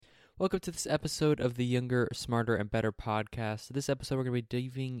Welcome to this episode of the Younger, Smarter, and Better podcast. This episode, we're going to be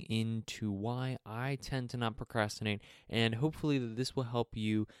diving into why I tend to not procrastinate, and hopefully this will help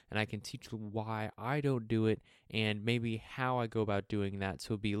you, and I can teach you why I don't do it, and maybe how I go about doing that,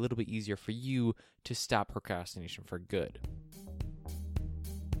 so it'll be a little bit easier for you to stop procrastination for good.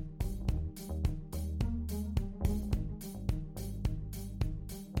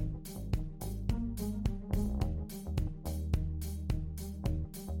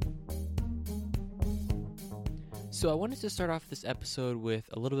 So I wanted to start off this episode with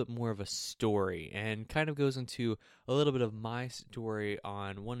a little bit more of a story, and kind of goes into a little bit of my story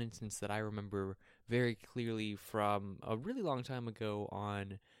on one instance that I remember very clearly from a really long time ago.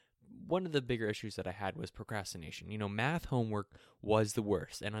 On one of the bigger issues that I had was procrastination. Math homework was the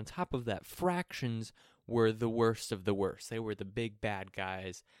worst, and on top of that, fractions were the worst of the worst. They were the big bad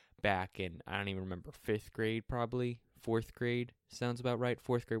guys back in, I don't even remember, 5th grade probably. 4th grade sounds about right.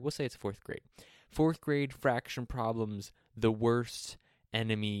 4th grade, we'll say it's 4th grade. 4th grade fraction problems, the worst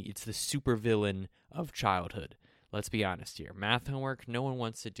enemy. It's the supervillain of childhood. Let's be honest here. Math homework, no one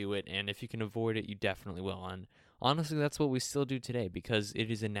wants to do it, and if you can avoid it, you definitely will. And honestly, that's what we still do today, because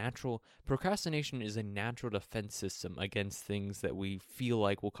procrastination is a natural defense system against things that we feel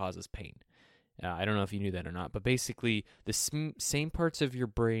like will cause us pain. I don't know if you knew that or not, but basically the same parts of your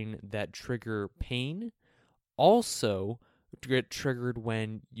brain that trigger pain also get triggered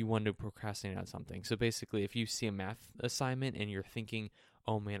when you want to procrastinate on something. So basically, if you see a math assignment and you're thinking,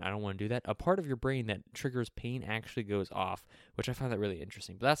 oh man, I don't want to do that, a part of your brain that triggers pain actually goes off, which I find that really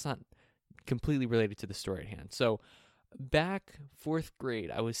interesting. But that's not completely related to the story at hand. So back 4th grade,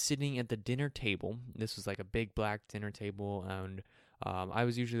 I was sitting at the dinner table. This was like a big black dinner table, and I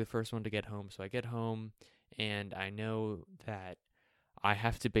was usually the first one to get home. So I get home, and I know that I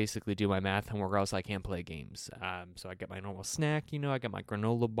have to basically do my math homework, or else I can't play games. So I get my normal snack, I get my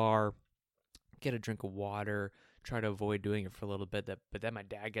granola bar, get a drink of water, try to avoid doing it for a little bit. But then my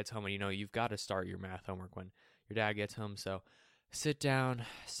dad gets home, and you've got to start your math homework when your dad gets home. So sit down,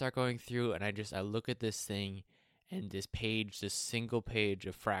 start going through, and I look at this thing, and this single page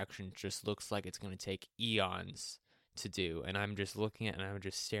of fractions just looks like it's going to take eons to do. And I'm just looking at it, and I'm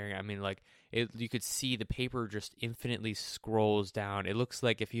just staring. I mean, you could see the paper just infinitely scrolls down. It looks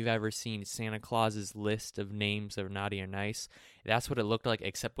like if you've ever seen Santa Claus's list of names of naughty or nice, that's what it looked like,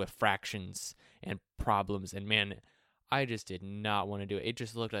 except with fractions and problems. And man, I just did not want to do it. It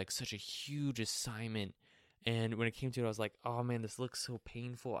just looked like such a huge assignment. And when it came to it, I was like, oh man, this looks so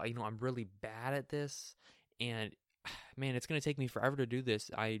painful. I'm really bad at this. And man, it's going to take me forever to do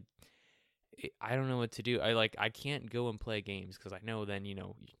this. I don't know what to do. I can't go and play games, because I know then,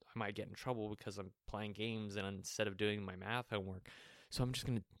 I might get in trouble because I'm playing games and instead of doing my math homework. So I'm just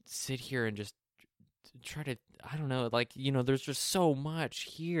going to sit here and just try to, I don't know, there's just so much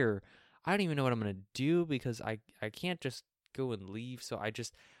here. I don't even know what I'm going to do, because I can't just go and leave. So I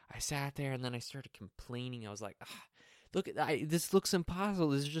sat there, and then I started complaining. I was like, look, this looks impossible.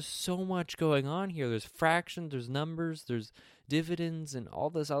 There's just so much going on here. There's fractions, there's numbers, there's dividends, and all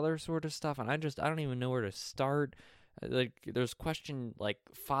this other sort of stuff. And I don't even know where to start. There's question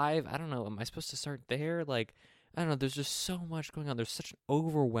 5. I don't know. Am I supposed to start there? I don't know. There's just so much going on. There's such an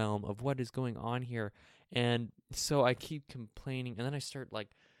overwhelm of what is going on here. And so I keep complaining, and then I start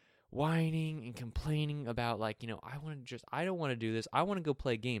whining and complaining about I don't want to do this. I want to go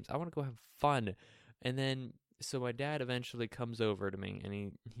play games. I want to go have fun. And then so my dad eventually comes over to me,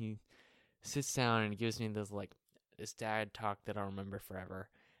 and he sits down and gives me this dad talk that I'll remember forever.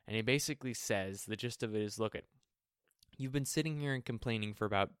 And he basically says, the gist of it is, look, you've been sitting here and complaining for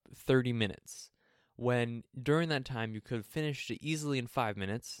about 30 minutes, when during that time you could have finished it easily in 5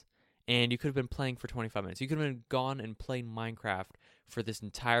 minutes, and you could have been playing for 25 minutes. You could have been gone and played Minecraft for this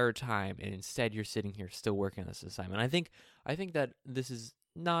entire time, and instead you're sitting here still working on this assignment. I think that this is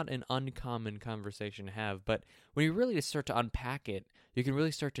not an uncommon conversation to have, but when you really start to unpack it, you can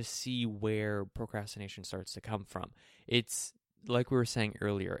really start to see where procrastination starts to come from. It's like we were saying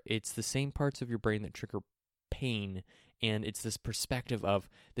earlier, it's the same parts of your brain that trigger pain, and it's this perspective of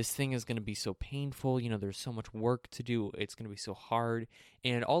this thing is going to be so painful, there's so much work to do, it's going to be so hard,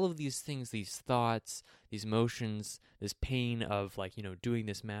 and all of these things, these thoughts, these emotions, this pain of doing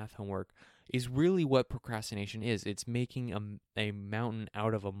this math homework is really what procrastination is. It's making a mountain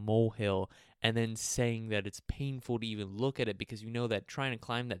out of a molehill, and then saying that it's painful to even look at it, because that trying to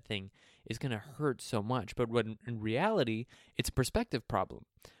climb that thing is going to hurt so much. But when in reality, it's a perspective problem.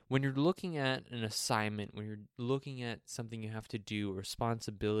 When you're looking at an assignment, when you're looking at something you have to do, a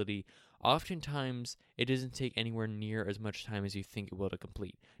responsibility, oftentimes it doesn't take anywhere near as much time as you think it will to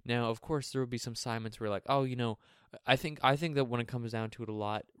complete. Now, of course, there will be some assignments where like, oh, I think that when it comes down to it a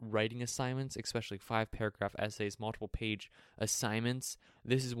lot, writing assignments, especially 5-paragraph essays, multiple page assignments,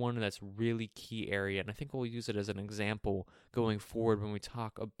 this is one that's really key area, and I think we'll use it as an example going forward when we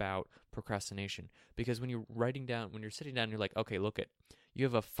talk about procrastination. Because when you're sitting down, you're like, okay, look it, you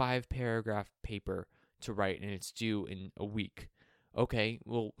have a 5-paragraph paper to write, and it's due in a week. Okay,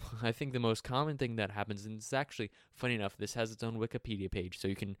 well, I think the most common thing that happens, and it's actually funny enough, this has its own Wikipedia page, so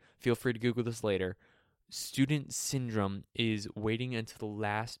you can feel free to Google this later. Student syndrome is waiting until the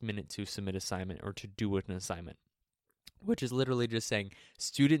last minute to submit assignment or to do an assignment, which is literally just saying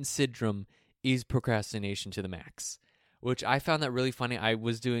student syndrome is procrastination to the max, which I found that really funny. I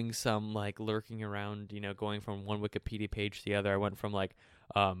was doing some like lurking around, going from one Wikipedia page to the other. I went from like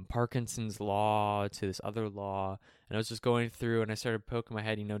Parkinson's law to this other law, and I was just going through and I started poking my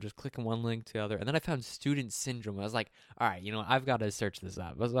head, just clicking one link to the other, and then I found student syndrome. I was like, all right, I've got to search this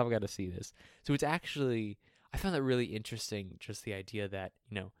up. I've got to see this. So it's actually, I found that really interesting, just the idea that,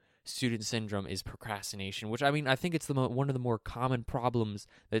 student syndrome is procrastination, which I think it's one of the more common problems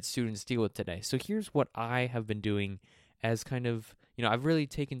that students deal with today. So here's what I have been doing as kind of, I've really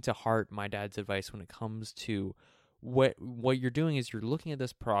taken to heart my dad's advice when it comes to what you're doing is you're looking at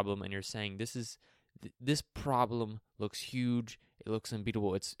this problem and you're saying this problem looks huge, it looks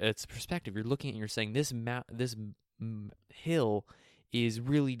unbeatable. It's perspective. You're looking at it and you're saying this hill is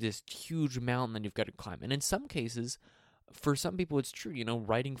really this huge mountain that you've got to climb. And in some cases, for some people, it's true.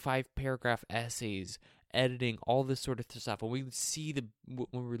 Writing 5-paragraph essays, editing, all this sort of stuff. When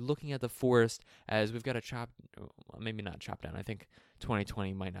we're looking at the forest as we've got to maybe not chop down. I think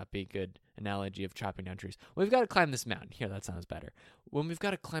 2020 might not be a good analogy of chopping down trees. We've got to climb this mountain. Here, that sounds better. When we've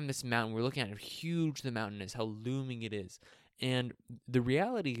got to climb this mountain, we're looking at how huge the mountain is, how looming it is. And the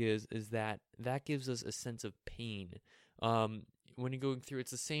reality is that gives us a sense of pain. When you're going through,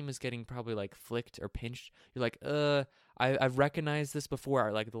 it's the same as getting probably like flicked or pinched. You're like, I've recognized this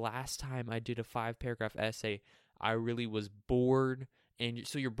before. Like the last time I did a 5-paragraph essay, I really was bored. And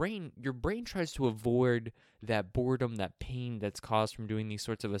so your brain tries to avoid that boredom, that pain that's caused from doing these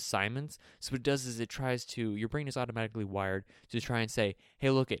sorts of assignments. So what it does is your brain is automatically wired to try and say,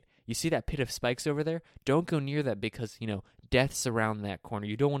 hey, look it, you see that pit of spikes over there? Don't go near that because, death's around that corner.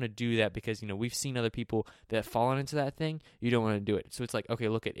 You don't want to do that because, we've seen other people that have fallen into that thing. You don't want to do it. So it's like, okay,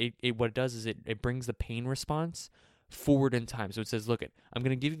 look it, what it does is it brings the pain response forward in time. So it says, look it, I'm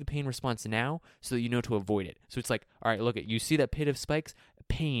going to give you the pain response now so that you know to avoid it. So it's like, all right, look it, you see that pit of spikes,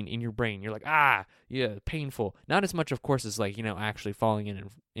 pain in your brain. You're like, yeah, painful. Not as much, of course, as like, actually falling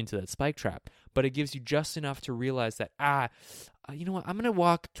into that spike trap, but it gives you just enough to realize that, you know what, I'm going to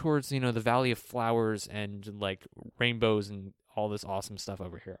walk towards, the Valley of Flowers and like rainbows and all this awesome stuff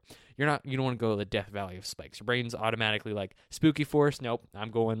over here. You don't want to go to the Death Valley of Spikes. Your brain's automatically like, spooky forest, nope,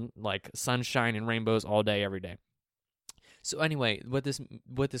 I'm going like sunshine and rainbows all day, every day. So anyway, what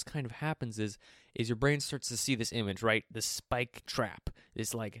this kind of happens is your brain starts to see this image, right? This spike trap,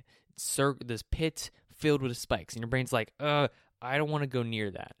 this like this pit filled with spikes, and your brain's like, I don't want to go near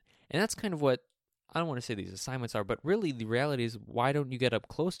that. And that's kind of what, I don't want to say these assignments are, but really the reality is, why don't you get up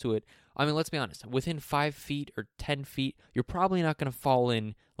close to it? Let's be honest. Within 5 feet or 10 feet, you're probably not going to fall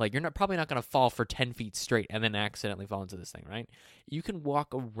in, like probably not going to fall for 10 feet straight and then accidentally fall into this thing, right? You can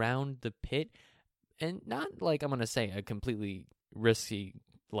walk around the pit, and not like I'm going to say a completely risky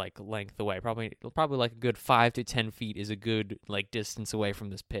like length away. Probably like a good 5 to 10 feet is a good like distance away from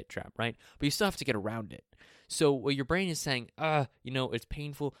this pit trap, right? But you still have to get around it. So what your brain is saying, it's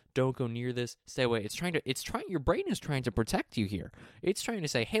painful, don't go near this, stay away. Your brain is trying to protect you here. It's trying to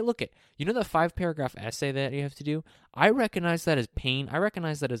say, hey, look it, the 5-paragraph essay that you have to do? I recognize that as pain. I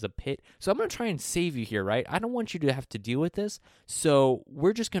recognize that as a pit. So I'm going to try and save you here, right? I don't want you to have to deal with this. So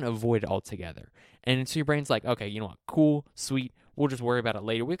we're just going to avoid it altogether. And so your brain's like, okay, you know what? Cool, sweet. We'll just worry about it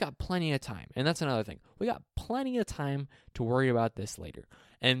later. We've got plenty of time. And that's another thing. We got plenty of time to worry about this later.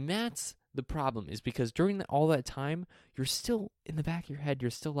 And that's the problem, is because during all that time, you're still in the back of your head,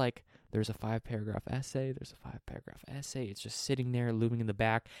 you're still like, there's a 5-paragraph essay, it's just sitting there looming in the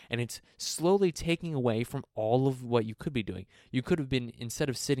back, and it's slowly taking away from all of what you could be doing. You could have been, instead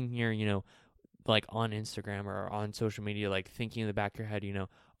of sitting here, like on Instagram or on social media, like thinking in the back of your head,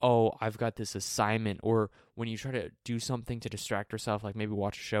 oh, I've got this assignment, or when you try to do something to distract yourself, like maybe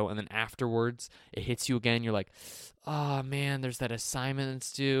watch a show, and then afterwards it hits you again, you're like, oh man, there's that assignment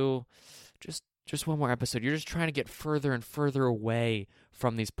that's due, just one more episode. You're just trying to get further and further away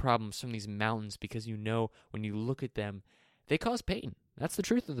from these problems, from these mountains, because when you look at them, they cause pain. That's the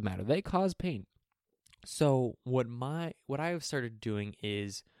truth of the matter. They cause pain. So what I have started doing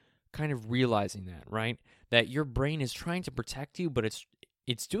is kind of realizing that, right? That your brain is trying to protect you, but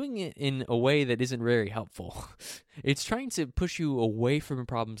it's doing it in a way that isn't very helpful. It's trying to push you away from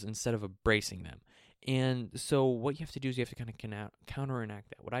problems instead of embracing them. And so what you have to do is you have to kind of counteract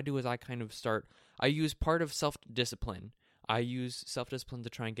that. What I do is I use part of self-discipline. I use self-discipline to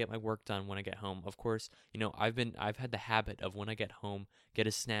try and get my work done when I get home. Of course, I've had the habit of when I get home, get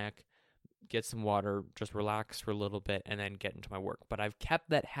a snack, get some water, just relax for a little bit, and then get into my work. But I've kept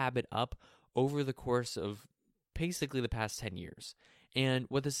that habit up over the course of basically the past 10 years. And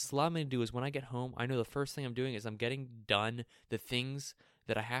what this has allowed me to do is when I get home, I know the first thing I'm doing is I'm getting done the things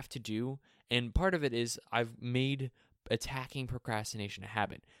that I have to do. And part of it is I've made attacking procrastination a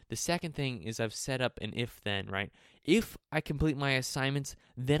habit. The second thing is I've set up an if-then, right? If I complete my assignments,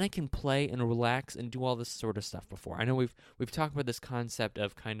 then I can play and relax and do all this sort of stuff before. I know we've talked about this concept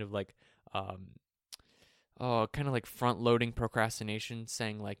of kind of like front-loading procrastination,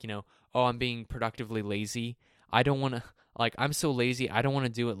 saying like, I'm being productively lazy. I don't want to, I'm so lazy, I don't want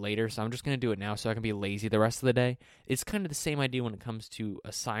to do it later, so I'm just going to do it now so I can be lazy the rest of the day. It's kind of the same idea when it comes to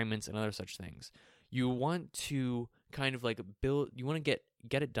assignments and other such things. You want to kind of you want to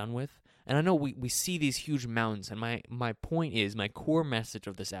get it done with. And I know we see these huge mountains, and my point is, my core message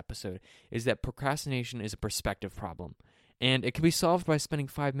of this episode is that procrastination is a perspective problem. And it can be solved by spending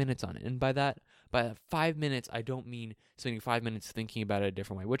 5 minutes on it. And by 5 minutes, I don't mean spending 5 minutes thinking about it a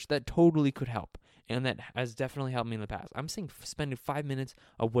different way, which that totally could help. And that has definitely helped me in the past. I'm saying spending 5 minutes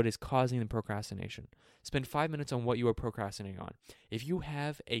of what is causing the procrastination. Spend 5 minutes on what you are procrastinating on. If you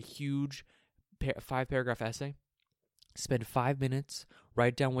have a huge 5-paragraph essay, spend 5 minutes,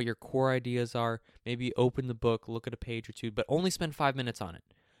 write down what your core ideas are, maybe open the book, look at a page or two, but only spend 5 minutes on it.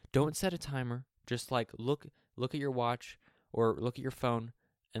 Don't set a timer. Just look at your watch or look at your phone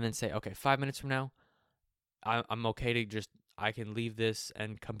and then say, okay, 5 minutes from now, I'm okay to I can leave this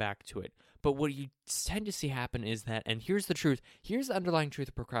and come back to it. But what you tend to see happen is that, and here's the truth, here's the underlying truth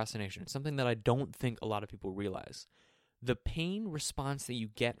of procrastination, something that I don't think a lot of people realize. The pain response that you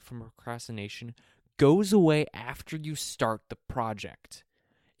get from procrastination goes away after you start the project.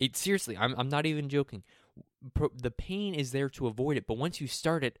 Seriously, I'm not even joking. The pain is there to avoid it, but once you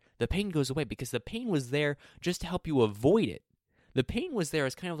start it, the pain goes away because the pain was there just to help you avoid it. The pain was there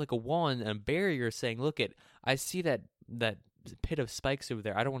as kind of like a wall and a barrier saying, look, I see that pit of spikes over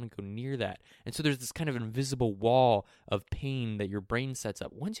there. I don't want to go near that. And so there's this kind of invisible wall of pain that your brain sets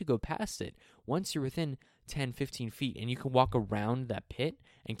up. Once you go past it, once you're within 10, 15 feet and you can walk around that pit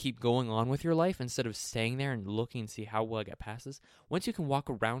and keep going on with your life instead of staying there and looking and see how will I get past this. Once you can walk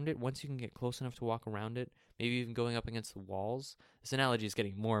around it, once you can get close enough to walk around it, maybe even going up against the walls. This analogy is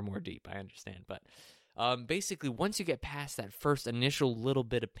getting more and more deep, I understand. But basically, once you get past that first initial little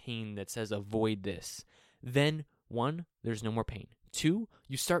bit of pain that says avoid this, then 1, there's no more pain. 2,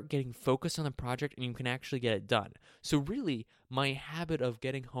 you start getting focused on the project and you can actually get it done. So really, my habit of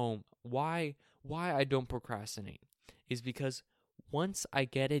getting home, why I don't procrastinate is because once I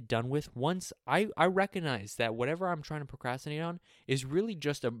get it done with, once I recognize that whatever I'm trying to procrastinate on is really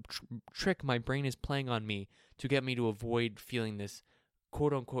just a trick my brain is playing on me to get me to avoid feeling this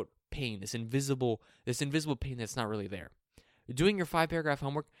quote-unquote pain, this invisible pain that's not really there. Doing your 5-paragraph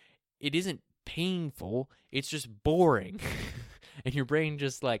homework, it isn't painful, it's just boring. And your brain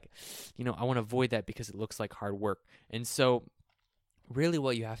just I want to avoid that because it looks like hard work. And so really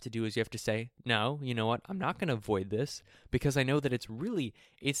what you have to do is you have to say, no, you know what, I'm not going to avoid this because I know that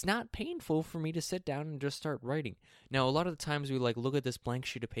it's not painful for me to sit down and just start writing. Now, a lot of the times we look at this blank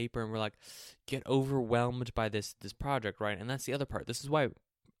sheet of paper and we're get overwhelmed by this project, right? And that's the other part. This is why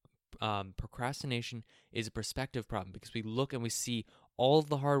procrastination is a perspective problem, because we look and we see all of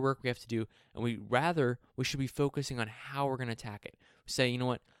the hard work we have to do, and we should be focusing on how we're going to attack it. Say, you know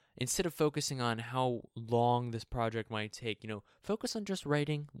what, instead of focusing on how long this project might take, focus on just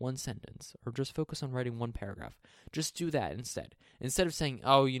writing one sentence or just focus on writing one paragraph. Just do that instead. Instead of saying,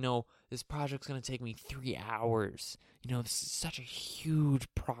 this project's going to take me 3 hours. This is such a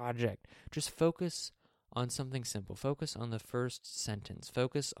huge project. Just focus on something simple. Focus on the first sentence.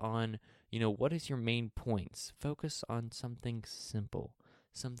 Focus on, what is your main points? Focus on something simple,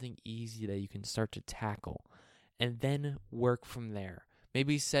 something easy that you can start to tackle, and then work from there.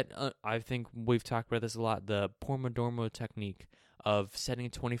 Maybe I think we've talked about this a lot, the Pomodoro technique of setting a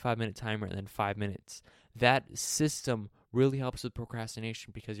 25-minute timer and then 5 minutes. That system really helps with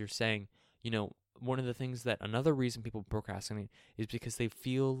procrastination because you're saying, one of the things that another reason people procrastinate is because they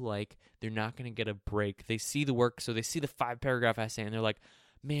feel like they're not going to get a break. They see the work, so they see the 5-paragraph essay, and they're like,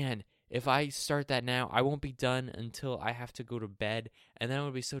 man, if I start that now, I won't be done until I have to go to bed, and then I'm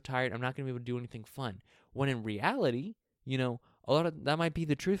going to be so tired, I'm not going to be able to do anything fun. When in reality, that might be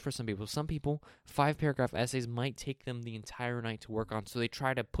the truth for some people. Some people, 5-paragraph essays might take them the entire night to work on, so they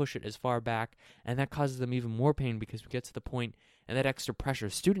try to push it as far back, and that causes them even more pain because we get to the point and that extra pressure.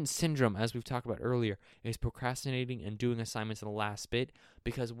 Student syndrome, as we've talked about earlier, is procrastinating and doing assignments in the last bit,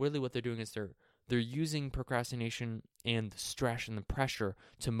 because really what they're doing is they're using procrastination and the stress and the pressure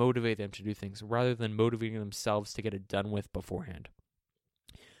to motivate them to do things rather than motivating themselves to get it done with beforehand.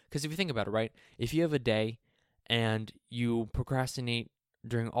 Because if you think about it, right, if you have a day and you procrastinate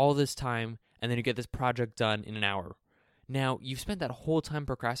during all this time and then you get this project done in an hour, now you've spent that whole time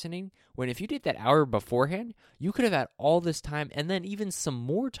procrastinating, when if you did that hour beforehand, you could have had all this time and then even some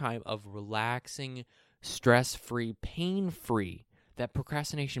more time of relaxing, stress-free, pain-free. That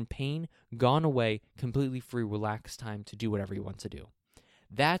procrastination pain gone away, completely free, relaxed time to do whatever you want to do.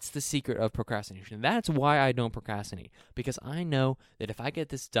 That's the secret of procrastination. That's why I don't procrastinate, because I know that if I get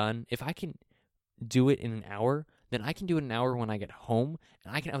this done, if I can do it in an hour, then I can do it in an hour when I get home,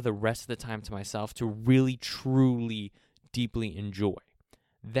 and I can have the rest of the time to myself to really, truly, deeply enjoy.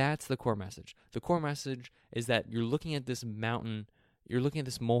 That's the core message. The core message is that you're looking at this mountain, you're looking at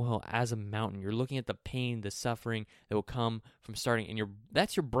this molehill as a mountain. You're looking at the pain, the suffering that will come from starting, and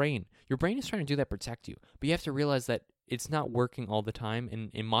that's your brain. Your brain is trying to do that, protect you. But you have to realize that it's not working all the time.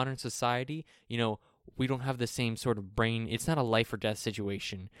 In modern society, we don't have the same sort of brain. It's not a life or death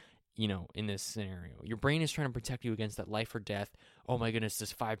situation, in this scenario. Your brain is trying to protect you against that life or death. Oh my goodness,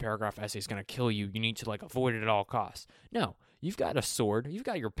 this 5-paragraph essay is going to kill you. You need to avoid it at all costs. No, you've got a sword, you've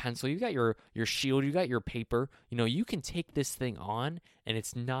got your pencil, you've got your shield, you've got your paper. You can take this thing on, and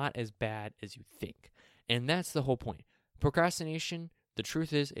it's not as bad as you think. And that's the whole point. Procrastination, the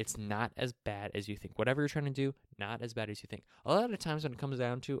truth is, it's not as bad as you think. Whatever you're trying to do, not as bad as you think. A lot of times when it comes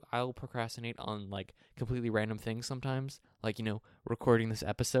down to, I'll procrastinate on completely random things sometimes, recording this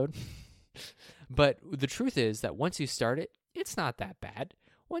episode. But the truth is that once you start it, it's not that bad.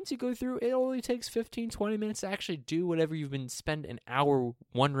 Once you go through, it only takes 15, 20 minutes to actually do whatever you've been spend an hour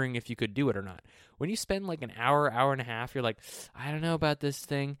wondering if you could do it or not. When you spend an hour and a half, you're like, I don't know about this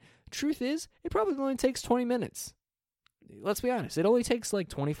thing. Truth is, it probably only takes 20 minutes. Let's be honest. It only takes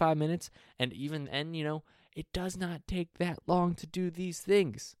 25 minutes, and even then, it does not take that long to do these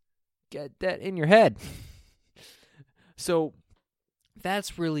things. Get that in your head. So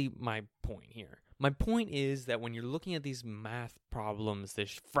that's really my point here. My point is that when you're looking at these math problems,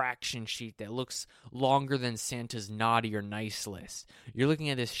 this fraction sheet that looks longer than Santa's naughty or nice list, you're looking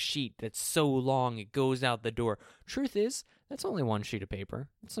at this sheet that's so long it goes out the door. Truth is, that's only one sheet of paper.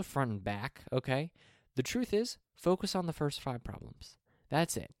 It's the front and back, okay? The truth is, focus on the first 5 problems.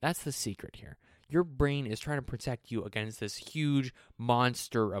 That's it. That's the secret here. Your brain is trying to protect you against this huge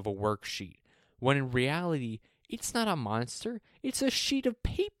monster of a worksheet, when in reality, it's not a monster. It's a sheet of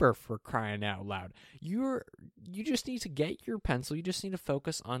paper, for crying out loud. You just need to get your pencil. You just need to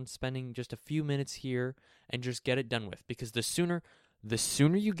focus on spending just a few minutes here and just get it done with. Because the sooner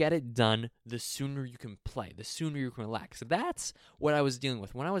you get it done, the sooner you can play, the sooner you can relax. That's what I was dealing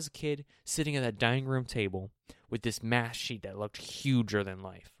with when I was a kid, sitting at that dining room table with this math sheet that looked huger than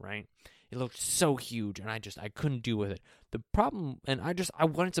life, right? It looked so huge, and I couldn't do with it. The problem, and I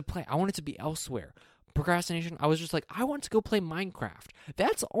wanted to play. I wanted to be elsewhere. Procrastination, I was just I want to go play Minecraft.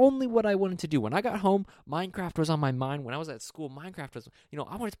 That's only what I wanted to do. When I got home, Minecraft was on my mind. When I was at school, Minecraft was,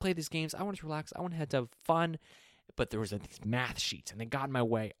 I wanted to play these games. I wanted to relax. I wanted to have fun. But there was these math sheets, and they got in my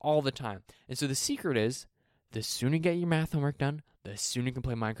way all the time. And so the secret is, the sooner you get your math homework done, the sooner you can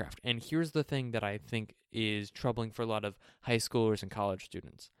play Minecraft. And here's the thing that I think is troubling for a lot of high schoolers and college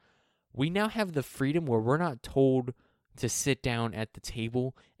students. We now have the freedom where we're not told to sit down at the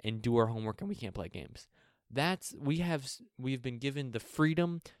table and do our homework, and we can't play games. We've been given the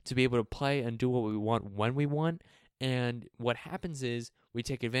freedom to be able to play and do what we want when we want, and what happens is we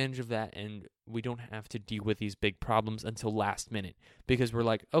take advantage of that, and we don't have to deal with these big problems until last minute, because we're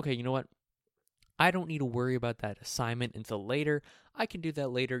like, okay, you know what? I don't need to worry about that assignment until later. I can do that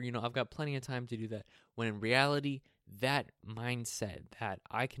later. I've got plenty of time to do that. When in reality, that mindset that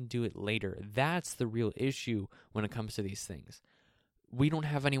I can do it later, that's the real issue when it comes to these things. We don't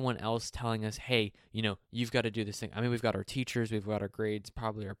have anyone else telling us, hey, you've got to do this thing. I mean, we've got our teachers, we've got our grades,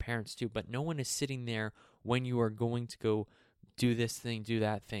 probably our parents too, but no one is sitting there when you are going to go do this thing, do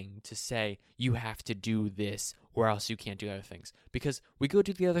that thing, to say you have to do this or else you can't do other things. Because we go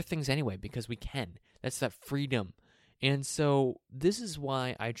do the other things anyway because we can. That's that freedom. And so this is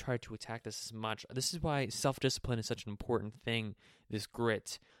why I try to attack this as much. This is why self-discipline is such an important thing, this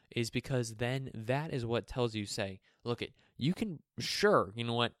grit, is because then that is what tells you, say, look, you can, sure, you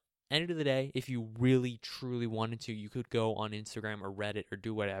know what, end of the day, if you really, truly wanted to, you could go on Instagram or Reddit or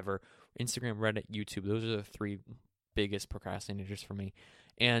do whatever. Instagram, Reddit, YouTube, those are the 3 biggest procrastinators for me.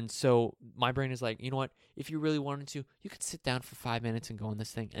 And so my brain is like, you know what? If you really wanted to, you could sit down for 5 minutes and go on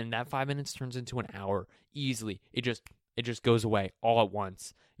this thing. And that 5 minutes turns into an hour easily. It just goes away all at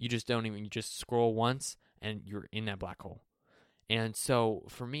once. You just scroll once and you're in that black hole. And so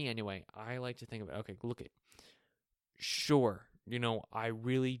for me anyway, I like to think of it, okay, look at, sure, I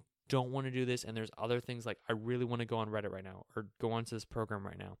really don't want to do this. And there's other things like I really want to go on Reddit right now or go onto this program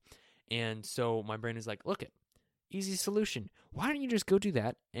right now. And so my brain is like, look it, easy solution. Why don't you just go do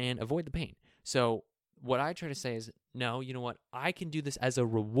that and avoid the pain? So what I try to say is, no, you know what? I can do this as a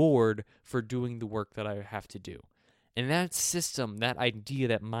reward for doing the work that I have to do. And that system, that idea,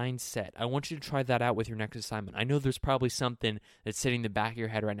 that mindset, I want you to try that out with your next assignment. I know there's probably something that's sitting in the back of your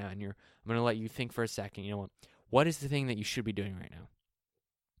head right now, and I'm going to let you think for a second. You know what? What is the thing that you should be doing right now?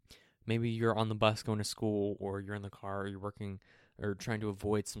 Maybe you're on the bus going to school, or you're in the car, or you're working or trying to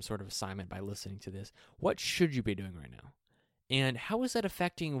avoid some sort of assignment by listening to this. What should you be doing right now? And how is that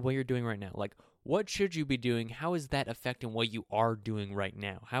affecting what you're doing right now? Like, what should you be doing? How is that affecting what you are doing right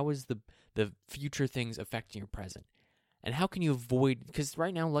now? How is the future things affecting your present? And how can you avoid, because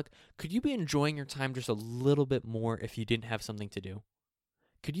right now, look, could you be enjoying your time just a little bit more if you didn't have something to do?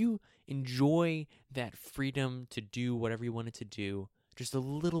 Could you enjoy that freedom to do whatever you wanted to do just a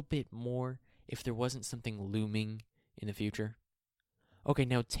little bit more if there wasn't something looming in the future? Okay,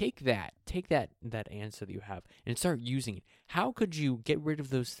 now take that answer that you have and start using it. How could you get rid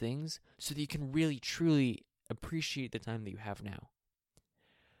of those things so that you can really, truly appreciate the time that you have now?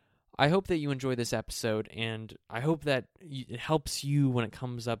 I hope that you enjoy this episode, and I hope that it helps you when it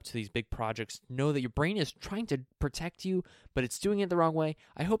comes up to these big projects. Know that your brain is trying to protect you, but it's doing it the wrong way.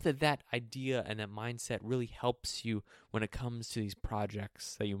 I hope that idea and that mindset really helps you when it comes to these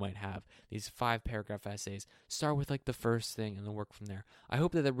projects that you might have, these 5-paragraph essays. Start with like the first thing and then work from there. I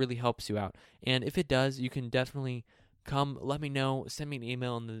hope that really helps you out. And if it does, you can definitely come let me know, send me an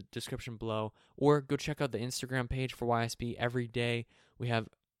email in the description below, or go check out the Instagram page for YSB. Every day we have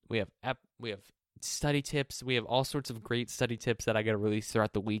study tips. We have all sorts of great study tips that I got to release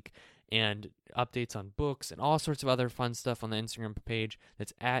throughout the week, and updates on books and all sorts of other fun stuff on the Instagram page.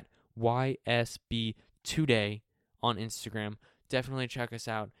 That's at YSB Today on Instagram. Definitely check us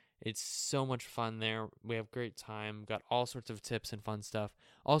out. It's so much fun there. We have great time. Got all sorts of tips and fun stuff.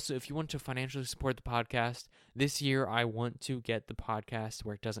 Also, if you want to financially support the podcast, this year I want to get the podcast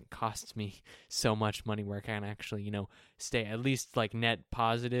where it doesn't cost me so much money, where I can actually, stay at least like net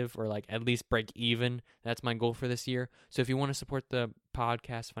positive or like at least break even. That's my goal for this year. So if you want to support the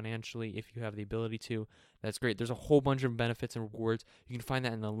podcast financially, if you have the ability to, that's great. There's a whole bunch of benefits and rewards. You can find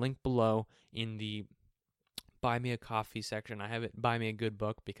that in the link below in the Buy Me a Coffee section. I have it Buy Me a Good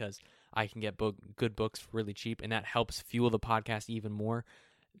Book because I can get good books really cheap, and that helps fuel the podcast even more.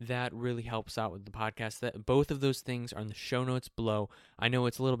 That really helps out with the podcast. That both of those things are in the show notes below. I know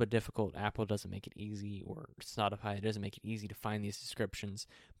it's a little bit difficult. Apple doesn't make it easy, or Spotify doesn't make it easy to find these descriptions.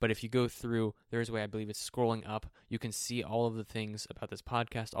 But if you go through, there's a way, I believe it's scrolling up. You can see all of the things about this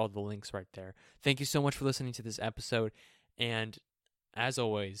podcast, all the links right there. Thank you so much for listening to this episode. And as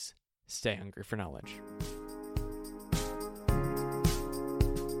always, stay hungry for knowledge.